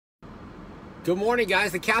Good morning,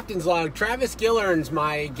 guys. The Captain's Log. Travis Gillern's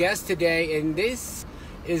my guest today, and this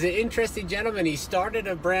is an interesting gentleman. He started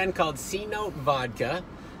a brand called C-Note Vodka,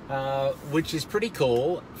 which is pretty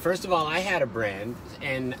cool. First of all, I had a brand,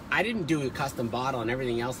 and I didn't do a custom bottle and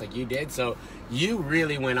everything else like you did, so you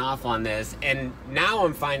really went off on this, and now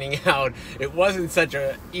I'm finding out it wasn't such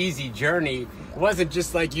an easy journey. It wasn't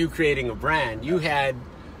just like you creating a brand. You had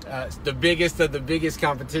the biggest of the biggest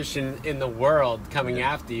competition in the world coming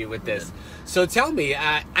after you with this. So tell me,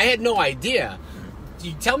 I had no idea.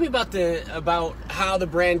 You tell me about how the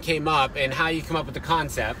brand came up and how you come up with the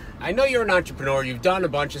concept. I know you're an entrepreneur. You've done a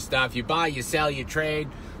bunch of stuff. You buy, you sell, you trade.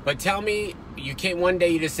 But tell me, you came one day,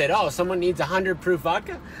 you just said, oh, someone needs 100 proof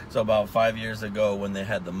vodka? So about 5 years ago when they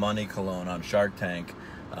had the money cologne on Shark Tank.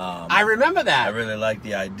 I remember that. I really liked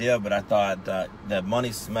the idea, but I thought that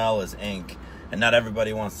money smell is ink. And not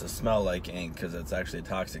everybody wants to smell like ink because it's actually a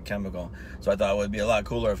toxic chemical. So I thought it would be a lot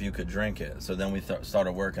cooler if you could drink it. So then we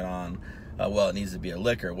started working on, well, it needs to be a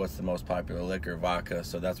liquor. What's the most popular liquor? Vodka.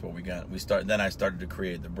 So that's what we got. Then I started to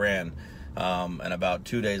create the brand. And about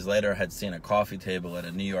 2 days later, I had seen a coffee table at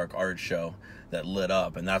a New York art show that lit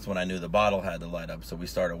up. And that's when I knew the bottle had to light up. So we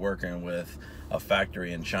started working with a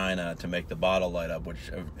factory in China to make the bottle light up, which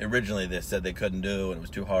originally they said they couldn't do and it was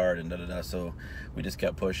too hard and da-da-da. So we just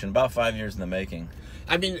kept pushing. About 5 years in the making.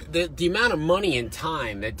 I mean, the amount of money and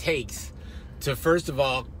time that takes to, first of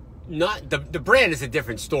all, not the brand is a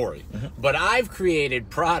different story, but I've created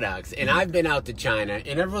products and I've been out to China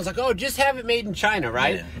and everyone's like, oh, just have it made in China,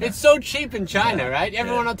 right? Yeah, it's so cheap in China, right?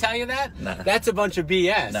 Everyone will tell you that. That's a bunch of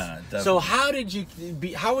BS. So how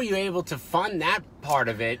were you able to fund that part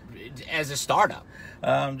of it as a startup?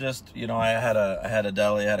 Just, you know, I had a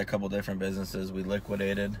deli, I had a couple different businesses. We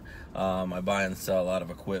liquidated. I buy and sell a lot of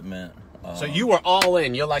equipment. So you were all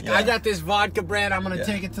in. You're like, I got this vodka brand. I'm going to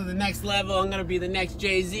take it to the next level. I'm going to be the next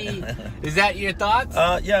Jay-Z. Is that your thoughts?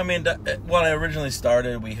 Yeah, I mean, when I originally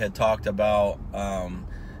started, we had talked about,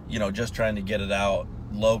 you know, just trying to get it out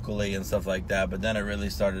locally and stuff like that. But then it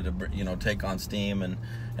really started to, you know, take on steam and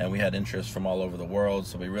we had interest from all over the world.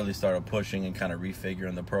 So we really started pushing and kind of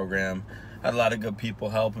refiguring the program. I had a lot of good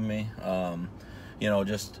people helping me. You know,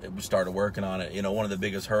 we started working on it. You know, one of the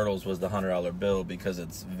biggest hurdles was the $100 bill because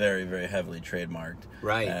it's very, very heavily trademarked.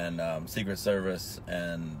 Right. And Secret Service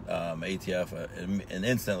and ATF and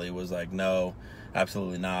instantly was like, no,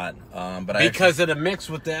 absolutely not. But because of the mix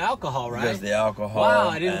with the alcohol, right? Because of the alcohol. Wow,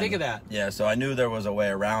 I didn't think of that. Yeah, so I knew there was a way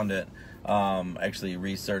around it. Actually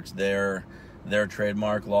researched their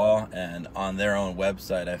trademark law, and on their own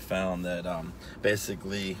website I found that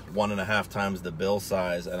basically 1.5 times the bill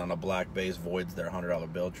size and on a black base voids their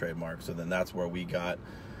 $100 bill trademark. So then that's where we got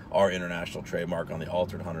our international trademark on the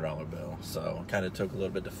altered $100 bill. So it kind of took a little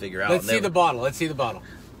bit to figure out. Let's see the bottle.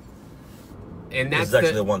 And that's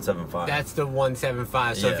actually the 175. That's the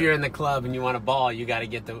 175. So if you're in the club and you want a ball, you got to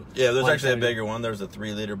get the. Yeah, there's actually a bigger one. There's a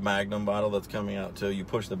 3-liter Magnum bottle that's coming out too. You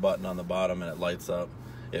push the button on the bottom and it lights up.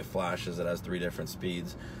 It flashes. It has 3 different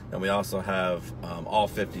speeds. And we also have all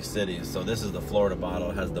 50 cities. So this is the Florida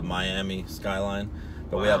bottle. It has the Miami skyline.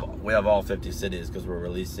 But we have all 50 cities because we're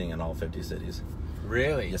releasing in all 50 cities.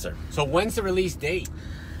 Really? Yes, sir. So when's the release date?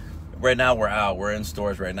 Right now we're out. We're in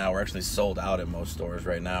stores right now. We're actually sold out in most stores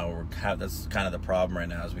right now. That's kind of the problem right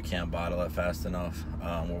now is we can't bottle it fast enough.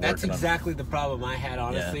 That's exactly the problem I had,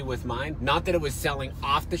 honestly, with mine. Not that it was selling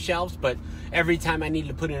off the shelves, but every time I needed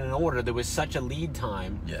to put in an order, there was such a lead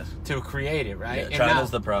time to create it, right? Yeah, China's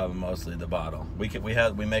the problem, mostly the bottle. We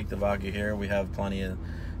make the vodka here. We have plenty of.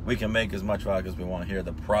 We can make as much vodka as we want here.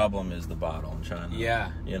 The problem is the bottle in China. Yeah.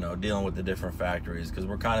 You know, dealing with the different factories because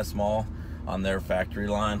we're kind of small on their factory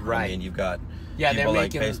line. Right. I mean, you've got people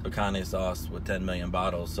like Pace Picante sauce with 10 million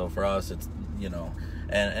bottles. So for us, it's, you know,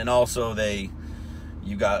 and also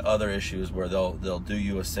you got other issues where they'll do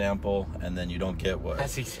you a sample and then you don't get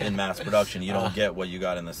what in mass production. You don't get what you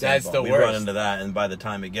got in the sample. That's the worst. We run into that, and by the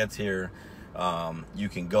time it gets here, you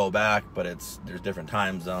can go back, but there's different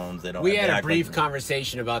time zones. We had a brief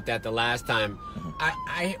conversation about that the last time.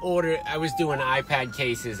 I was doing iPad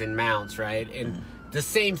cases and mounts, right? And the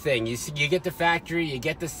same thing. You get the factory, you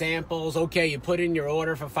get the samples. Okay, you put in your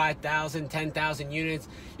order for 5,000, 10,000 units.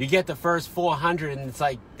 You get the first 400, and it's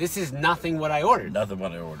like, this is nothing what I ordered. Nothing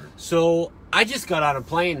what I ordered. So I just got on a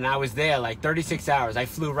plane, and I was there like 36 hours. I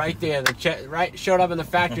flew right there, and showed up in the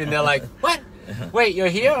factory, and they're like, what? Wait, you're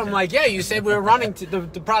here? I'm like, yeah, you said we were running,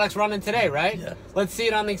 the product's running today, right? Yeah. Let's see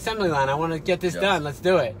it on the assembly line. I want to get this done. Let's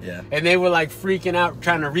do it. Yeah. And they were like freaking out,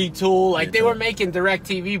 trying to retool. Like they were making direct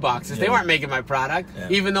TV boxes. They weren't making my product,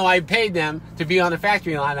 even though I paid them to be on the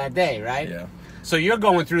factory line that day, right? Yeah. So you're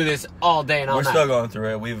going through this all day and all We're night. still going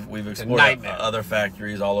through it. We've explored nightmare. other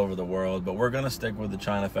factories all over the world, but we're going to stick with the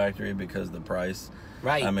China factory because the price.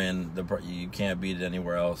 Right. I mean, you can't beat it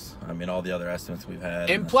anywhere else. I mean, all the other estimates we've had.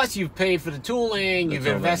 And plus, you've paid for the tooling. You've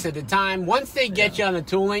invested the time. Once they get you on the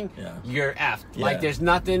tooling, you're effed. Yeah. Like there's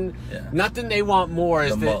nothing they want more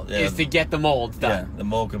is to get the molds done. Yeah, the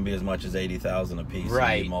mold can be as much as 80,000 a piece.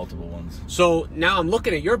 Right. You need multiple ones. So now I'm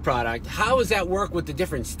looking at your product. How does that work with the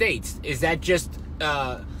different states? Is that just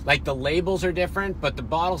like the labels are different, but the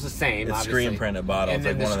bottle's the same? It's obviously. screen printed bottles. And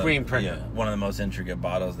then like the screen printed. Yeah, one of the most intricate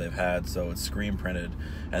bottles they've had. So it's screen printed,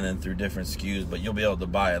 and then through different SKUs. But you'll be able to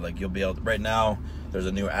buy it. Like you'll be able to, right now. There's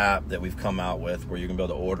a new app that we've come out with where you can be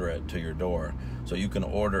able to order it to your door. So you can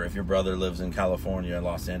order, if your brother lives in California and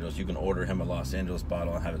Los Angeles, you can order him a Los Angeles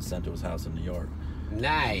bottle and have it sent to his house in New York.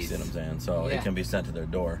 Nice. You see what I'm saying? So it can be sent to their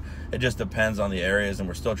door. It just depends on the areas, and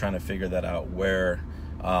we're still trying to figure that out where,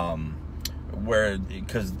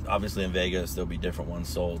 because obviously in Vegas there'll be different ones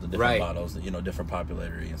sold, the different bottles, different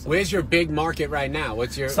popularity and stuff. Where's your big market right now?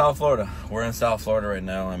 What's your South Florida? We're in South Florida right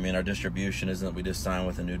now. I mean, our distribution isn't. We just signed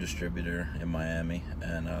with a new distributor in Miami,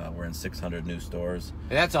 and we're in 600 new stores.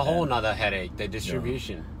 And that's a whole nother headache, the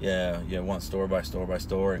distribution. Want store by store by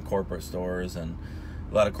store and corporate stores, and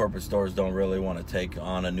a lot of corporate stores don't really want to take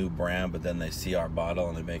on a new brand, but then they see our bottle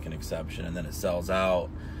and they make an exception, and then it sells out.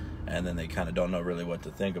 And then they kind of don't know really what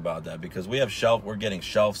to think about that because we're getting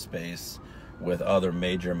shelf space with other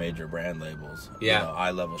major brand labels. Yeah.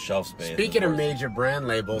 Eye level shelf space. Speaking of major brand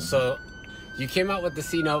labels, so you came out with the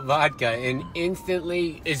C-Note vodka and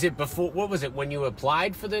instantly, is it before, what was it, when you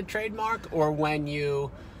applied for the trademark or when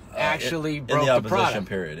you actually broke the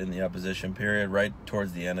product? In the opposition period, right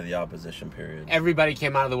towards the end of the opposition period. Everybody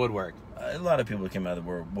came out of the woodwork. A lot of people came out of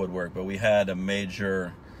the woodwork, but we had a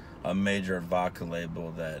major vodka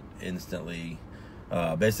label that instantly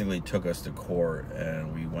basically took us to court,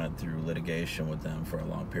 and we went through litigation with them for a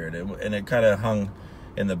long period, and it kind of hung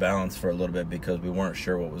in the balance for a little bit because we weren't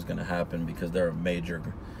sure what was going to happen because they're a major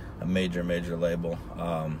label,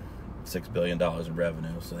 $6 billion in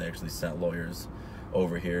revenue, so they actually sent lawyers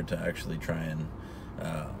over here to actually try and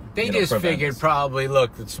they just figured probably,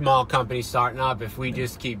 look, the small company starting up, if we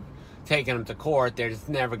just keep taking them to court, they're just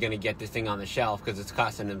never going to get this thing on the shelf because it's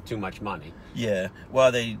costing them too much money. Yeah,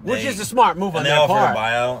 well, which is a smart move on their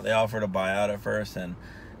part. They offered a buyout at first, and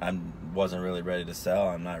I wasn't really ready to sell.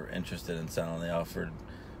 I'm not interested in selling. They offered,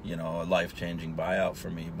 a life-changing buyout for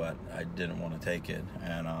me, but I didn't want to take it.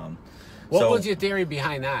 And what was your theory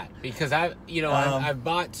behind that? Because I've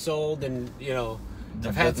bought, sold, and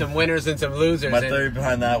I've had some winners and some losers. My theory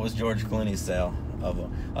behind that was George Clooney's sale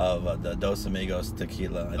of the Dos Amigos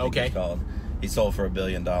tequila. I think it's called. He sold for $1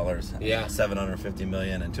 billion. Yeah. $750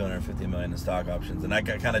 million and $250 million in stock options, and that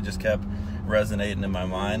kind of just kept resonating in my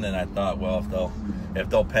mind. And I thought, well, if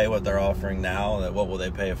they'll pay what they're offering now, what will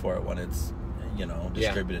they pay for it when it's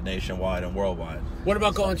distributed nationwide and worldwide? What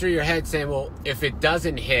about going through your head saying, well, if it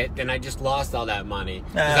doesn't hit, then I just lost all that money?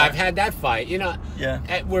 Because I've had that fight.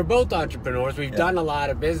 We're both entrepreneurs. We've done a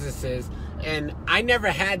lot of businesses, and I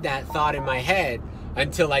never had that thought in my head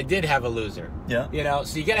until I did have a loser. Yeah.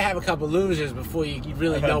 So you got to have a couple losers before you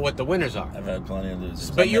really know what the winners are. I've had plenty of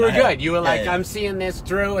losers. But you were good. You were like, I'm seeing this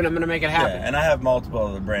through, and I'm going to make it happen. Yeah, and I have multiple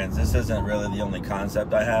other brands. This isn't really the only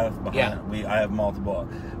concept I have behind it. I have multiple.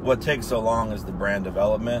 What takes so long is the brand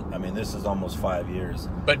development. I mean, this is almost 5 years.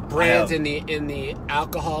 But brands in the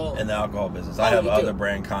alcohol? In the alcohol business. I have other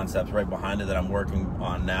brand concepts right behind it that I'm working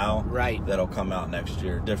on now. Right. That'll come out next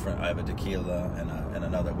year. Different. I have a tequila and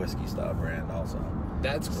another whiskey style brand also.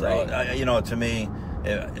 That's great. So, to me,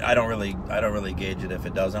 I don't really gauge it if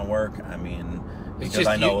it doesn't work. I mean, because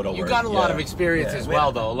I know it'll work. You got a lot of experience as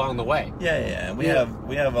well, though, along the way. Yeah. And we have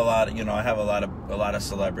a lot. I have a lot of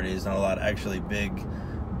celebrities and a lot of actually big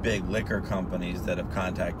liquor companies that have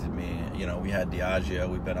contacted me. We had Diageo.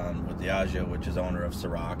 We've been on with Diageo, which is owner of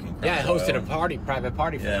Ciroc. And I hosted a private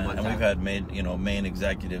party for them one time. And we've had main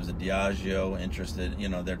executives at Diageo interested.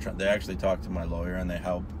 They actually talk to my lawyer and they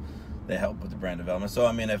help with the brand development. So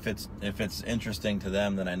I mean, if it's interesting to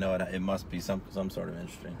them, then I know it must be some sort of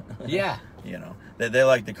interesting. Yeah. They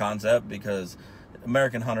like the concept because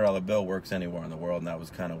American $100 bill works anywhere in the world, and that was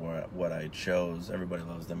kind of what I chose. Everybody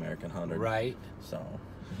loves the American 100. Right.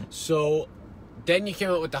 So then you came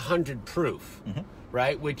out with the 100 proof,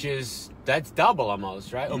 right? That's double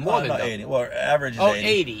almost, right? Or more than double. 80. Well, average is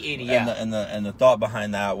 80, yeah. And the thought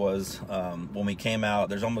behind that was when we came out,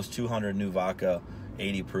 there's almost 200 new vodka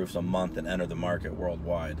 80 proofs a month that enter the market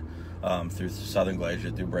worldwide through Southern Glacier,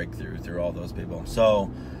 through Breakthrough, through all those people. So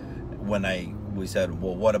when we said,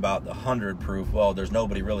 well, what about the 100 proof? Well, there's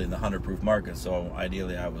nobody really in the 100 proof market. So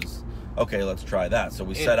ideally, I was okay, let's try that. So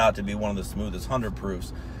we set out to be one of the smoothest 100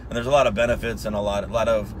 proofs. And there's a lot of benefits, and a lot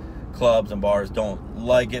of clubs and bars don't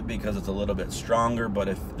like it because it's a little bit stronger. But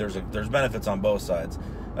if there's benefits on both sides.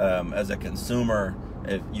 As a consumer,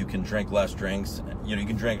 if you can drink less drinks, you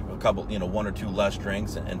can drink a couple, 1 or 2 less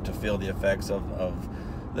drinks, and to feel the effects of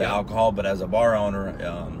the alcohol. But as a bar owner,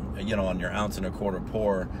 on your ounce and a quarter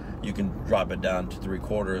pour, you can drop it down to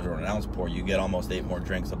 3/4 or an ounce pour. You get almost 8 more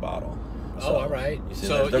drinks a bottle. So, all right. You see,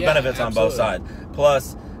 So there are benefits on both sides.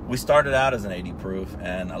 Plus, we started out as an 80 proof,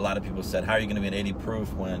 and a lot of people said, how are you going to be an 80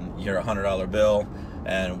 proof when you're a $100 bill?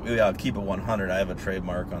 And we keep it 100. I have a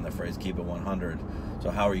trademark on the phrase keep it 100. So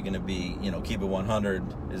how are you going to be, keep it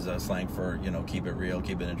 100 is a slang for, keep it real,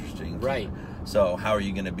 keep it interesting. Right. So how are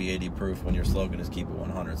you going to be 80 proof when your slogan is keep it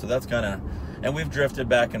 100? So that's kind of, and we've drifted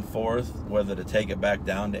back and forth whether to take it back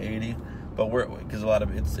down to 80. But because a lot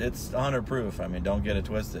of it's 100 proof. I mean, don't get it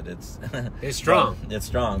twisted. It's strong. It's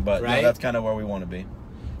strong, but right? that's kind of where we want to be.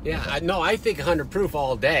 Yeah, I think 100 proof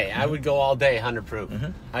all day. Mm-hmm. I would go all day 100 proof.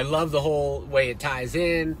 Mm-hmm. I love the whole way it ties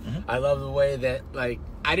in. Mm-hmm. I love the way that,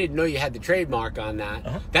 I didn't know you had the trademark on that.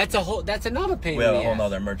 Uh-huh. That's another pain in the ass. We have a whole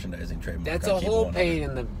other merchandising trademark. That's a whole pain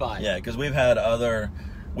in the butt. Yeah, because we've had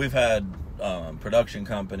production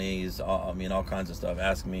companies, all kinds of stuff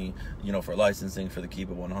ask me, for licensing for the Keep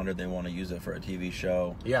It 100. They want to use it for a TV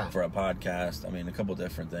show, for a podcast. A couple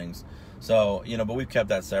different things. So, but we've kept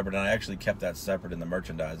that separate, and I actually kept that separate in the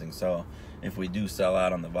merchandising. So if we do sell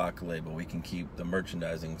out on the vodka label, we can keep the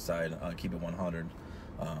merchandising side, Keep It 100.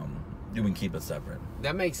 You can keep it separate.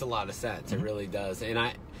 That makes a lot of sense. Mm-hmm. It really does.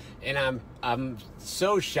 And I'm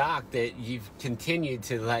so shocked that you've continued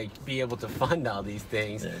to be able to fund all these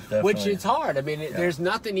things, which is hard. There's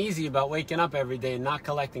nothing easy about waking up every day and not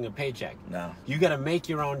collecting a paycheck. No, you got to make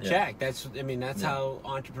your own check. That's how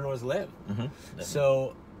entrepreneurs live. Mm-hmm.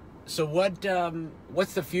 So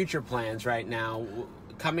what's the future plans right now?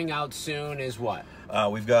 Coming out soon is what?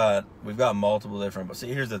 We've got multiple different. But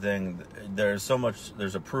see, here's the thing: there's so much.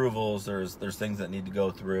 There's approvals. There's things that need to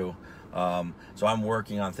go through. So I'm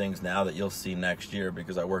working on things now that you'll see next year,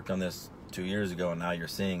 because I worked on this 2 years ago, and now you're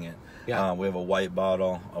seeing it. Yeah. We have a white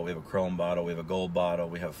bottle. We have a chrome bottle. We have a gold bottle.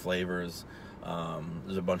 We have flavors.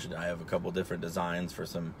 There's a bunch of. I have a couple different designs for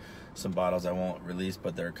some bottles I won't release,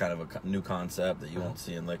 but they're kind of a new concept that you won't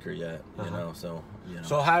see in liquor yet. So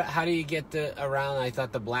how do you get around? I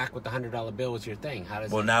thought the black with the $100 bill was your thing. How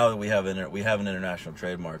does? Well, now that we have an international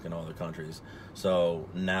trademark in all the countries, so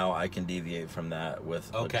now I can deviate from that with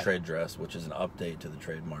a trade dress, which is an update to the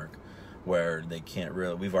trademark, where they can't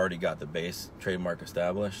really. We've already got the base trademark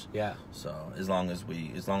established. Yeah. So as long as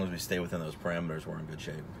we stay within those parameters, we're in good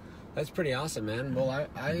shape. That's pretty awesome, man. Well,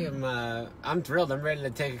 I'm thrilled. I'm ready to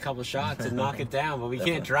take a couple shots and knock it down, but we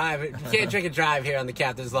can't drive it. You can't drink and drive here on the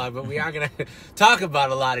Captain's Log, but we are going to talk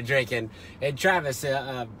about a lot of drinking. And Travis,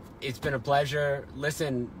 it's been a pleasure.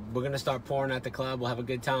 Listen, we're going to start pouring at the club. We'll have a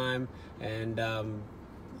good time, and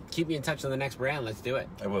keep me in touch on the next brand. Let's do it.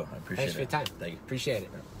 I will. I appreciate it. Thanks for your time. Thank you. Appreciate it.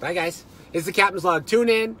 Bye, guys. It's the Captain's Log. Tune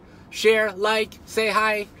in, share, say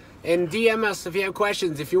hi, and DM us if you have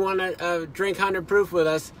questions. If you want to drink 100 proof with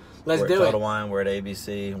us, we're at Total Wine, we're at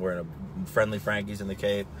ABC, we're in a Friendly Frankie's in the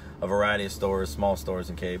Cape, a variety of stores, small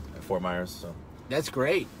stores in Cape, Fort Myers. So that's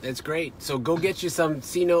great. That's great. So go get you some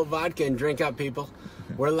C-Note vodka and drink up, people.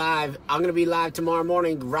 We're live. I'm going to be live tomorrow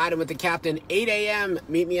morning, riding with the Captain, 8 a.m.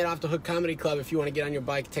 Meet me at Off the Hook Comedy Club if you want to get on your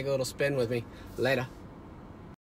bike, take a little spin with me. Later.